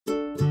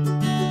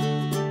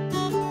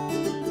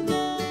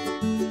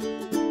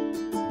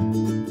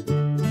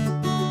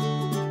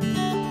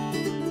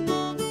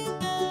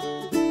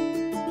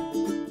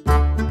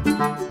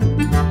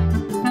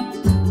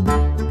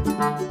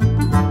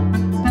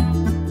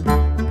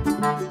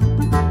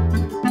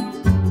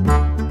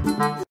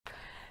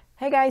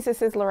guys,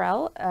 this is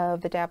Laurel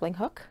of the Dabbling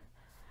Hook.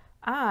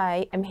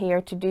 I am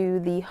here to do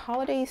the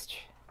holiday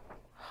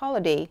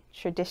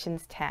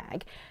traditions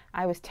tag.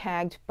 I was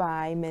tagged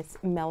by Miss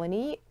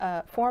Melanie,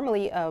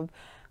 formerly of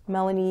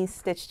Melanie's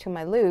Stitch to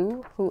My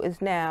Lou, who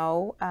is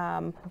now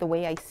The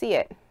Way I See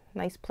It.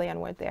 Nice play on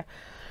word there.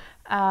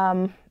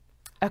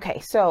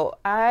 Okay, so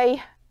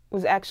I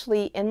was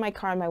actually in my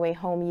car on my way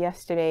home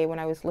yesterday when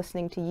I was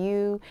listening to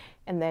you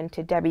and then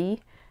to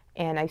Debbie,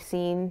 and I've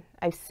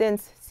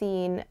since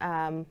seen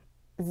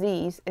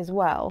Z's as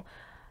well.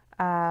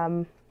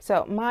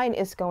 So mine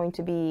is going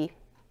to be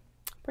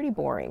pretty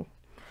boring.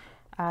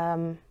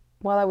 While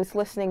I was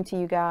listening to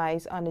you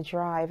guys on the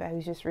drive, I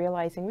was just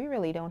realizing we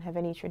really don't have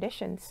any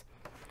traditions.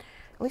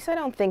 At least I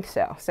don't think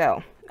so.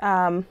 So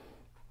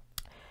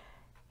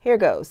here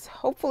goes.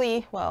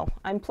 Hopefully, well,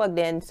 I'm plugged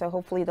in, so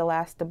hopefully the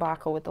last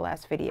debacle with the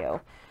last video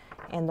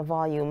and the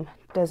volume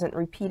doesn't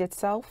repeat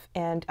itself.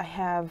 And I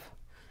have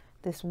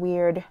this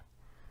weird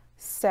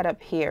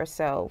setup here,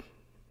 so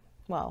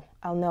well,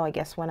 I'll know, I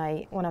guess, when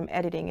I'm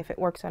editing if it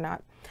works or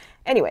not.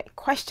 Anyway,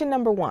 question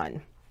number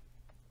 1.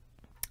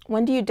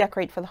 When do you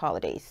decorate for the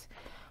holidays?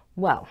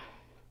 Well,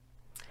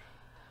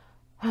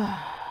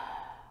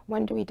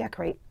 when do we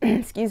decorate?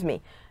 Excuse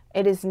me.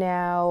 It is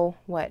now,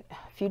 what,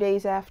 a few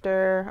days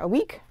after, a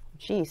week?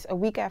 Jeez, a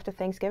week after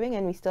Thanksgiving,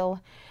 and we still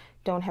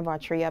don't have our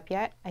tree up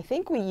yet. I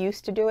think we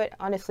used to do it.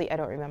 Honestly, I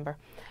don't remember.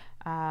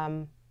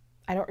 I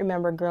don't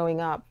remember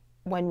growing up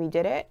when we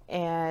did it,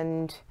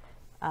 and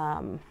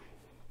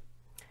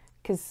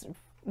because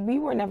we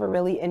were never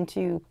really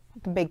into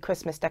the big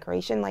Christmas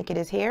decoration like it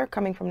is here,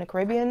 coming from the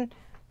Caribbean.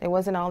 There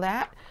wasn't all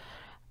that.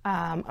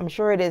 I'm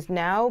sure it is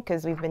now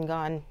because we've been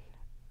gone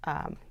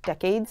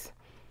decades,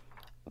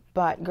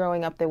 but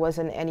growing up there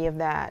wasn't any of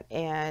that.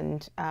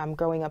 And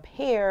growing up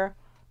here,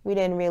 we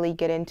didn't really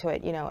get into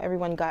it. You know,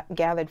 everyone got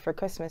gathered for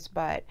Christmas,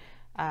 but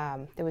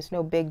there was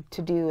no big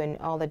to-do and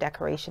all the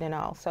decoration and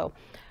all. So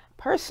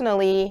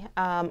personally,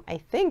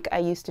 I think I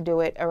used to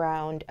do it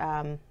around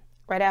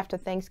right after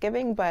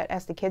Thanksgiving, but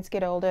as the kids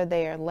get older,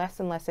 they are less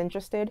and less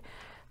interested.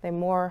 They're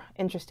more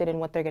interested in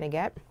what they're going to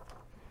get.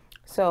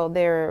 So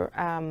they're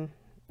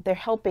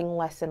helping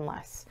less and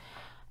less.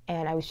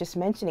 And I was just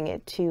mentioning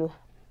it to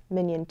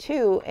Minion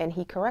 2, and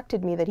he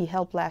corrected me that he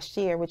helped last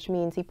year, which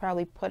means he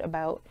probably put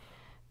about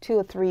 2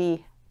 or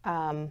 3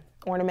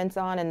 ornaments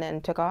on and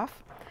then took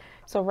off.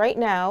 So right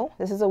now,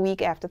 this is a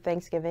week after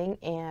Thanksgiving,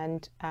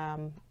 and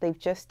they've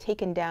just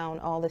taken down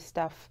all this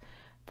stuff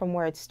from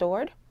where it's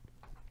stored.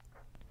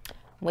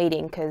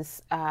 Waiting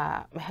because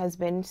my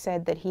husband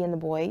said that he and the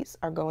boys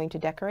are going to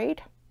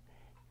decorate.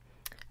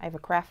 I have a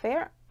craft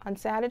fair on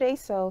Saturday,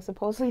 so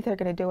supposedly they're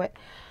going to do it.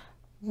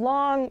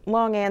 Long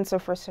answer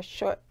for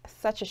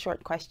such a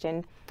short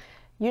question.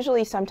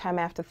 Usually sometime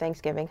after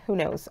Thanksgiving. Who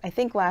knows? I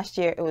think last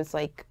year it was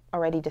like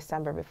already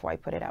December before I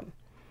put it up.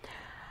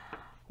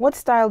 What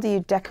style do you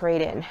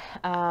decorate in?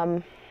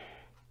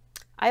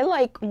 I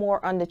like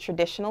more on the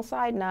traditional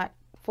side, not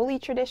fully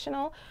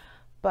traditional,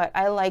 but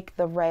I like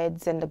the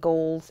reds and the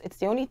golds. It's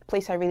the only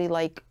place I really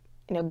like,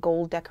 you know,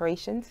 gold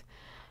decorations.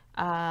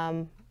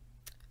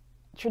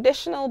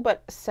 Traditional,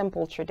 but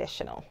simple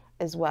traditional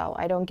as well.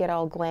 I don't get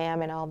all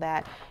glam and all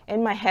that.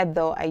 In my head,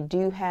 though, I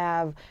do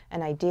have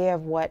an idea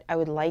of what I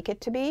would like it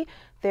to be.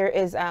 There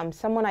is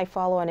someone I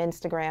follow on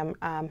Instagram.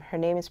 Her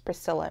name is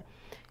Priscilla.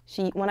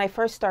 When I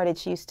first started,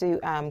 she used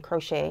to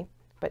crochet,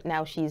 but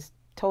now she's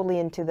totally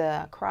into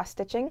the cross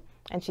stitching,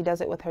 and she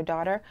does it with her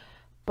daughter.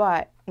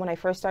 But when I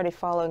first started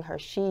following her,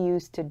 she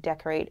used to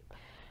decorate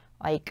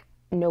like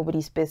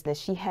nobody's business.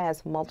 She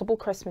has multiple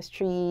Christmas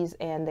trees,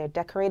 and they're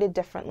decorated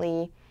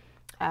differently.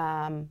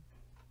 I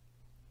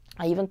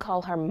even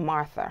call her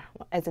Martha,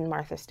 as in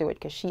Martha Stewart,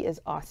 because she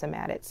is awesome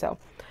at it. So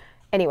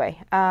anyway,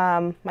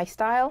 my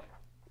style,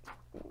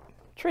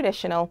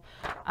 traditional,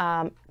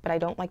 but I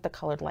don't like the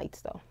colored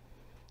lights, though.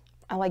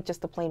 I like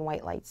just the plain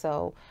white light.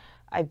 So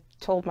I've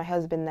told my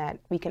husband that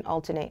we can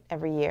alternate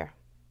every year,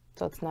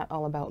 so it's not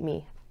all about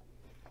me.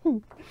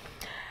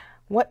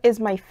 What is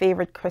my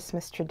favorite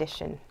Christmas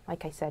tradition?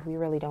 Like I said, we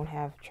really don't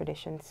have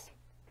traditions.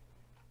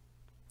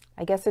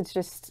 I guess it's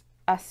just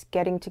us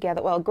getting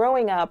together. Well,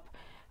 growing up,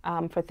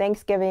 for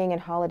Thanksgiving and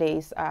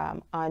holidays,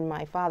 on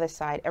my father's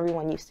side,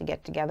 everyone used to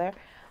get together.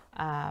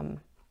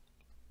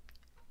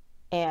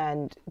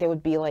 And there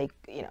would be like,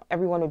 you know,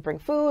 everyone would bring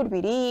food,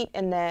 we'd eat,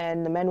 and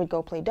then the men would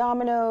go play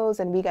dominoes,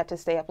 and we got to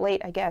stay up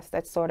late. I guess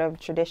that's sort of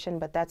tradition,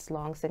 but that's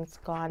long since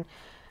gone.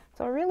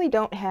 So I really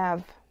don't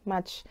have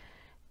much.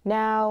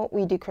 Now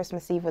we do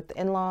Christmas Eve with the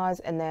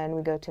in-laws, and then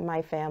we go to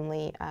my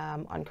family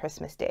on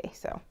Christmas Day.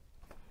 So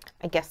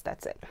I guess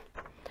that's it.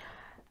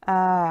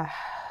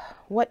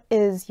 What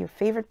is your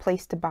favorite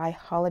place to buy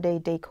holiday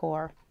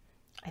decor?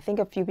 I think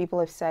a few people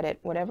have said it.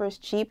 Whatever is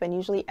cheap, and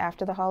usually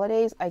after the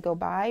holidays I go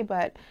buy,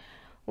 but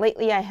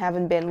lately I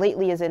haven't been.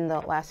 Lately as in the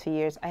last few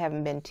years, I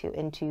haven't been too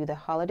into the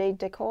holiday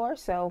decor.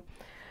 So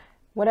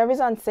whatever's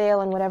on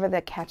sale and whatever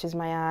that catches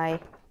my eye,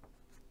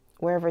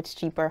 wherever it's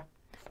cheaper.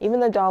 Even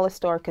the dollar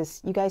store,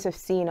 because you guys have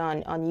seen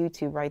on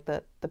YouTube, right?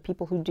 The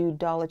people who do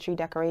Dollar Tree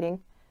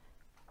decorating.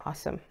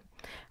 Awesome.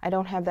 I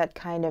don't have that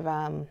kind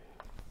of,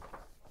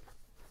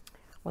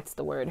 what's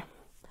the word?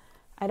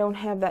 I don't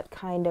have that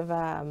kind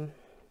of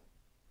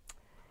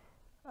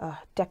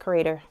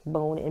decorator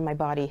bone in my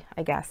body,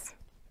 I guess.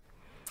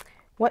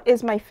 What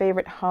is my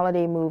favorite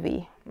holiday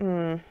movie?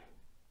 The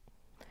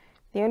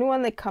only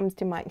one that comes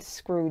to mind is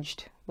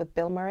Scrooged with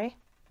Bill Murray.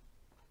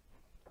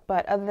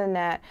 But other than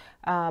that,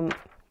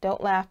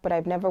 don't laugh, but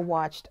I've never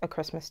watched A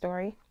Christmas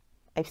Story.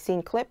 I've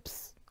seen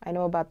clips. I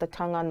know about the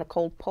tongue on the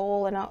cold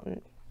pole and out, and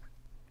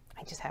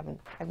I just haven't.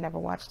 I've never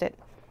watched it.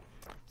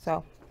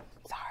 So,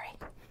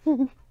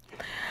 sorry.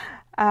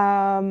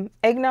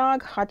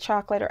 Eggnog, hot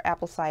chocolate, or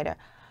apple cider?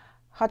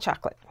 Hot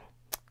chocolate.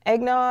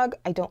 Eggnog,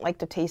 I don't like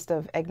the taste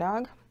of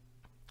eggnog.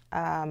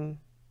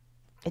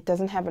 It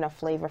doesn't have enough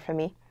flavor for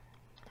me.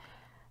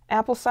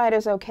 Apple cider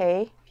is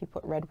okay if you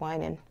put red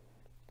wine in,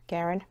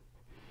 Garen.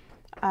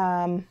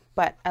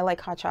 But I like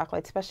hot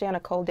chocolate, especially on a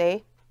cold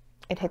day.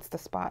 It hits the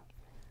spot.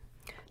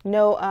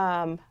 No,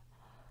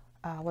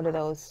 what are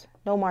those?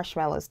 No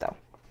marshmallows, though.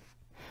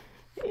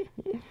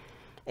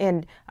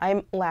 And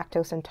I'm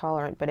lactose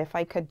intolerant, but if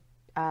I could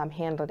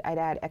handle it, I'd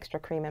add extra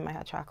cream in my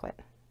hot chocolate.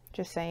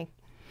 Just saying.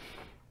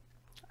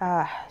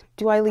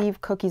 Do I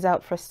leave cookies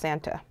out for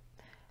Santa?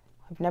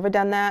 I've never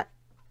done that,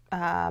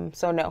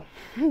 so no.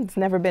 It's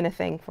never been a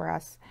thing for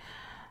us.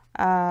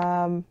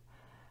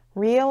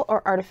 Real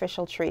or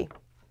artificial tree?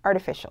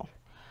 Artificial.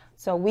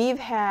 So we've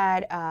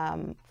had,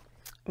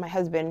 my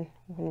husband,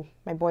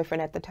 my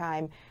boyfriend at the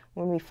time,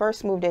 when we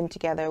first moved in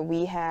together,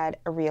 we had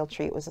a real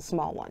tree. It was a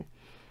small one.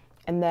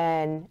 And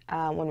then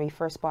when we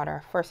first bought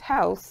our first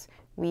house,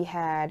 we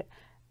had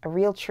a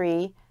real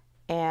tree.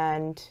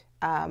 And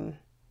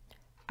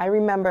I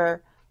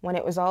remember when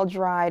it was all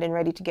dried and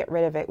ready to get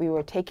rid of it, we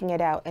were taking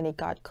it out and it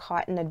got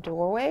caught in a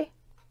doorway.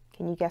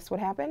 Can you guess what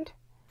happened?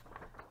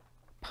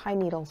 Pine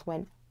needles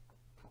went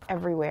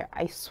everywhere.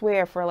 I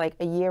swear for like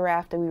a year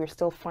after, we were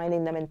still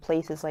finding them in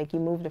places like you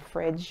moved a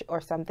fridge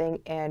or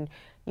something and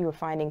you were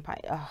finding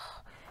pine. Ugh,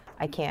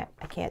 I can't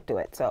do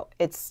it. So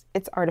it's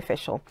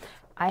artificial.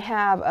 I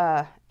have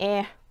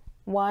a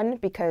one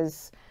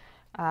because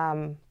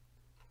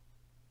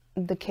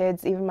the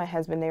kids, even my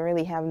husband, they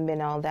really haven't been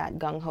all that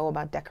gung-ho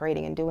about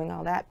decorating and doing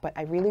all that, but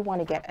I really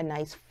want to get a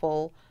nice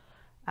full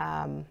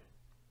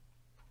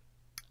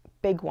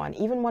big one,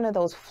 even one of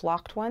those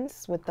flocked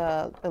ones with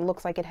it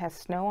looks like it has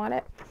snow on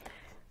it,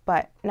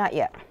 but not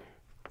yet.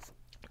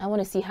 I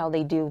want to see how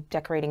they do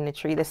decorating the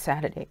tree this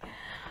Saturday.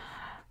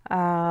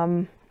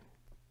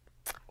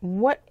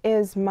 What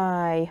is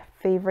my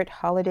favorite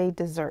holiday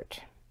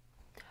dessert?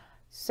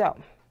 So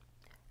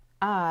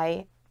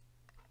I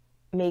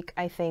make,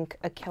 I think,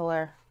 a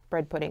killer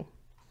bread pudding.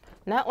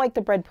 Not like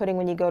the bread pudding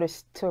when you go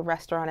to a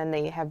restaurant and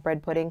they have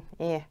bread pudding.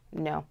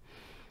 No.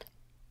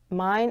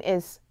 Mine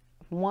is,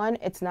 one,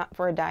 it's not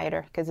for a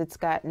dieter because it's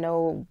got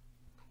no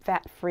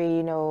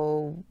fat-free,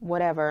 no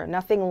whatever,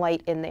 nothing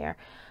light in there.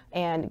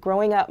 And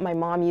growing up, my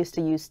mom used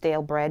to use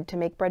stale bread to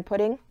make bread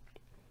pudding.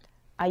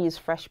 I use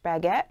fresh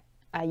baguette.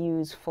 I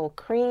use full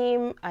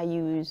cream. I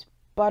use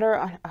butter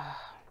on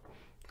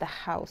the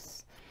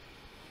house.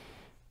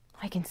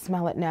 I can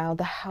smell it now.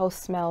 The house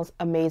smells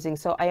amazing.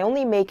 So I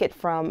only make it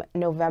from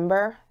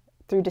November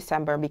through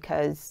December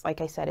because, like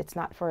I said, it's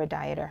not for a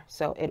dieter.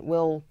 So it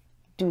will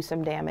do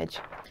some damage.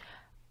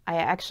 I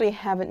actually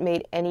haven't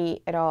made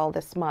any at all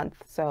this month.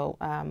 So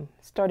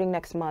starting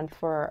next month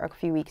for a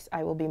few weeks,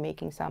 I will be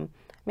making some,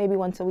 maybe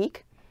once a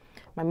week.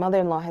 My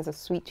mother-in-law has a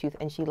sweet tooth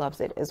and she loves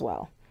it as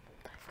well.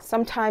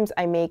 Sometimes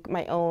I make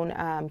my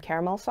own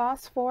caramel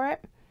sauce for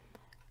it.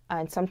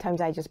 And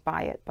sometimes I just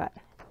buy it, but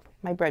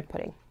my bread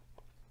pudding.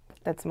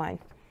 That's mine.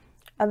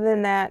 Other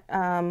than that,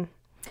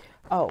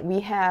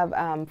 we have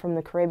from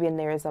the Caribbean,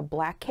 there is a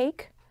black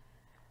cake.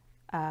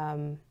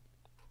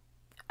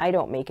 I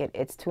don't make it.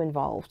 It's too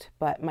involved.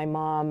 But my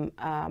mom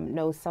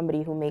knows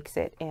somebody who makes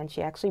it, and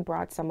she actually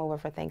brought some over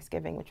for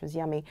Thanksgiving, which was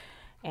yummy.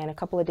 And a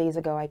couple of days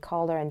ago, I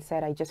called her and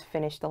said, I just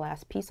finished the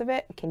last piece of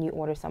it. Can you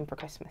order some for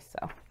Christmas?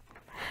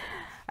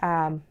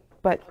 So,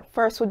 but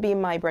first would be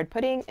my bread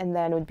pudding, and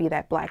then would be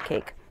that black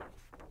cake.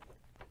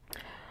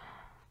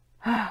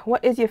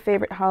 What is your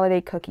favorite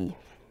holiday cookie?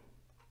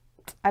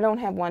 I don't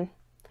have one.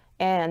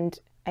 And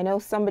I know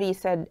somebody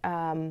said,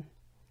 I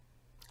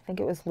think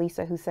it was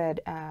Lisa who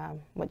said,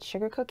 what,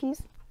 sugar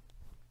cookies?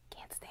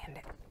 Can't stand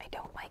it.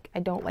 I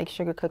don't like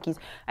sugar cookies.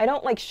 I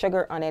don't like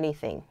sugar on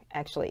anything,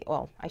 actually.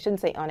 Well, I shouldn't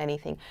say on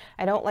anything.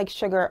 I don't like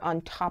sugar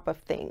on top of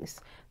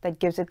things that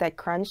gives it that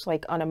crunch,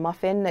 like on a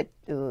muffin that,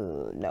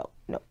 no,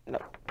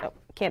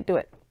 can't do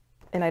it.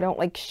 And I don't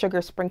like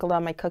sugar sprinkled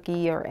on my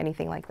cookie or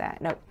anything like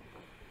that. No.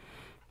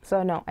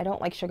 So no, I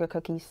don't like sugar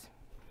cookies.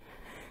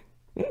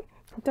 I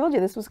told you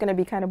this was going to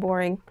be kind of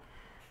boring.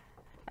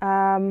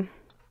 Does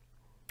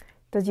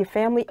your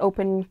family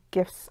open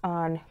gifts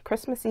on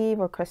Christmas Eve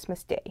or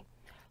Christmas Day?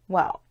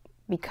 Well,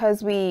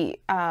 because we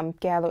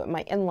gather with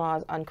my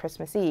in-laws on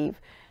Christmas Eve,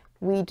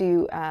 we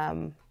do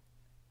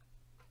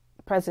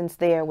presents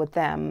there with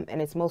them,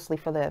 and it's mostly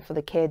for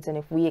the kids. And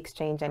if we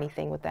exchange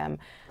anything with them,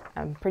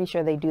 I'm pretty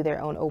sure they do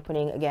their own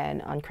opening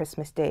again on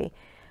Christmas Day.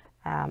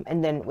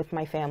 and then with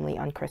my family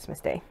on Christmas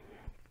Day.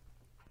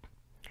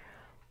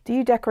 Do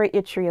you decorate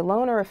your tree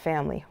alone or a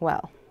family?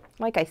 Well,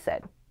 like I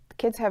said, the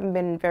kids haven't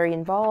been very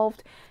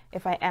involved.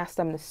 If I ask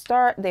them to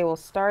start, they will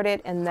start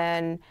it, and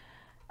then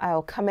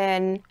I'll come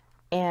in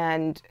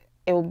and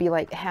it will be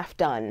like half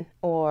done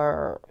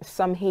or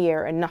some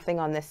here and nothing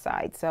on this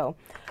side. So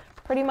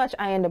pretty much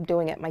I end up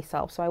doing it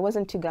myself. So I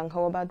wasn't too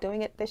gung-ho about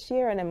doing it this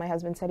year, and then my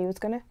husband said he was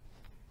gonna.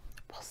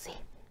 We'll see.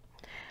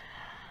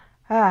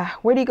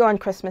 Where do you go on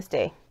Christmas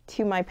Day?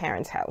 To my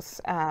parents'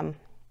 house.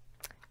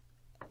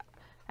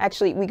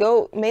 Actually, we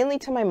go mainly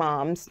to my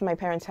mom's, my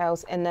parents'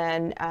 house, and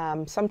then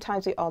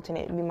sometimes we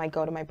alternate. We might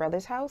go to my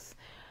brother's house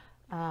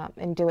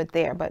and do it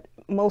there, but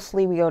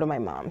mostly we go to my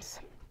mom's.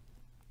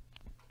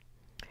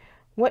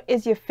 What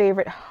is your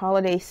favorite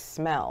holiday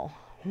smell?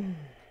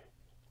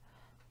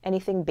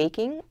 Anything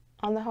baking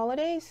on the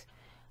holidays?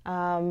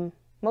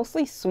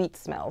 Mostly sweet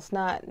smells,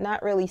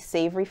 not really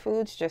savory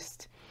foods,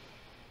 just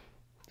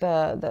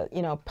the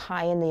you know,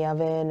 pie in the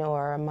oven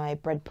or my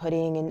bread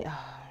pudding, and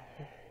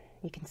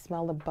you can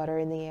smell the butter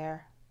in the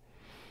air.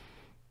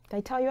 Did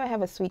I tell you I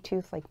have a sweet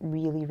tooth, like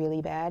really,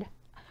 really bad?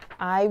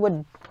 I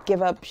would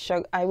give up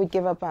sugar. I would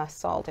give up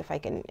salt if I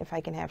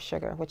can have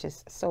sugar, which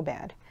is so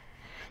bad.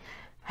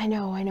 I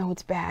know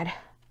it's bad.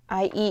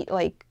 I eat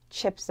like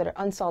chips that are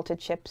unsalted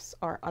chips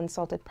or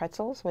unsalted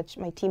pretzels, which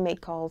my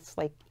teammate calls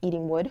like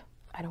eating wood.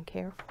 I don't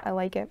care. I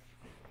like it.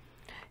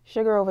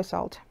 Sugar over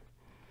salt.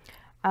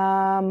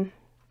 Oh,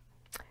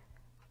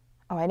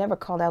 I never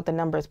called out the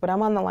numbers, but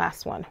I'm on the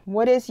last one.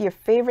 What is your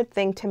favorite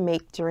thing to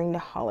make during the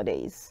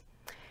holidays?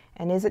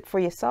 And is it for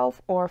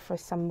yourself or for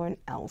someone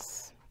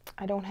else?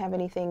 I don't have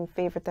anything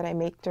favorite that I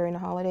make during the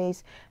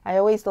holidays.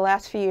 The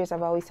last few years,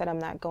 I've always said I'm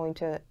not going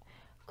to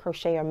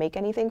crochet or make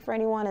anything for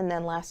anyone, and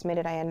then last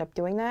minute I end up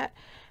doing that.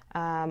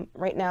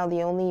 Right now,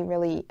 the only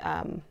really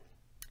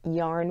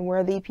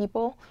yarn-worthy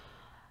people,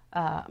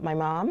 my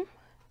mom,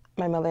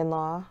 my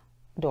mother-in-law,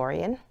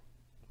 Dorian.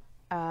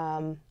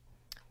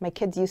 My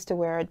kids used to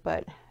wear it,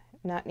 but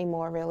not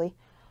anymore, really.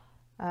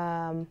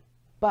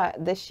 But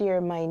this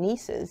year, my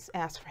nieces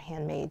asked for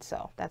handmade,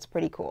 so that's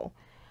pretty cool.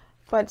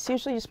 But it's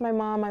usually just my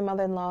mom, my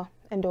mother-in-law,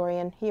 and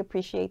Dorian. He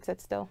appreciates it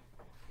still.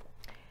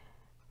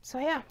 So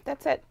yeah,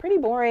 that's it. Pretty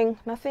boring.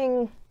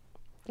 Nothing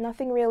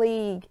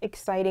really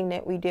exciting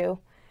that we do.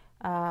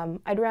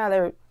 I'd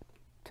rather,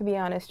 to be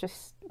honest,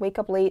 just wake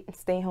up late and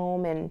stay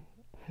home, and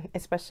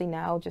especially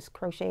now, just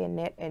crochet and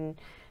knit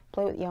and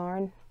play with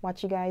yarn,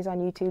 watch you guys on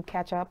YouTube,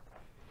 catch up,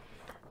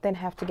 than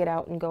have to get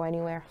out and go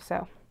anywhere.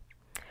 So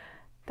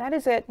that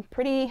is it.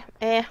 Pretty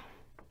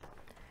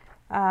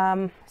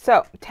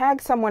so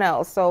tag someone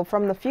else. So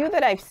from the few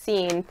that I've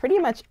seen, pretty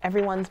much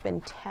everyone's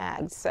been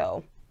tagged.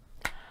 So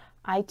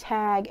I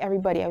tag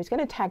everybody. I was going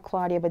to tag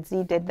Claudia, but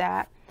Z did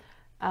that.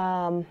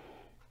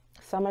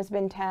 Summer's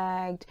been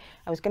tagged.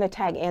 I was going to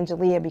tag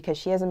Angelia because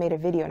she hasn't made a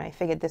video, and I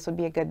figured this would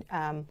be a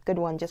good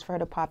one just for her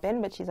to pop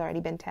in, but she's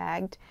already been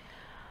tagged.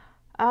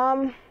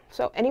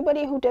 So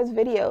anybody who does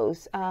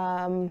videos,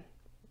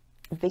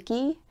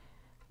 Vicky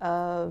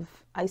of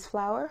Ice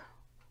Flower.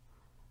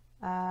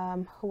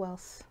 Who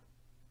else?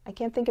 I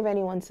can't think of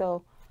anyone,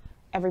 so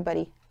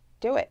everybody,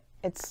 do it.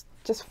 It's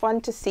just fun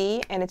to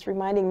see, and it's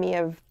reminding me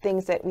of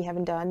things that we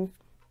haven't done.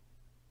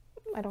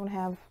 I don't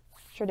have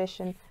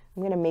tradition.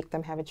 I'm going to make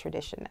them have a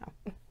tradition now.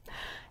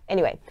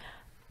 Anyway,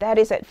 that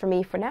is it for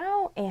me for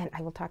now, and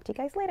I will talk to you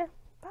guys later.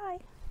 Bye.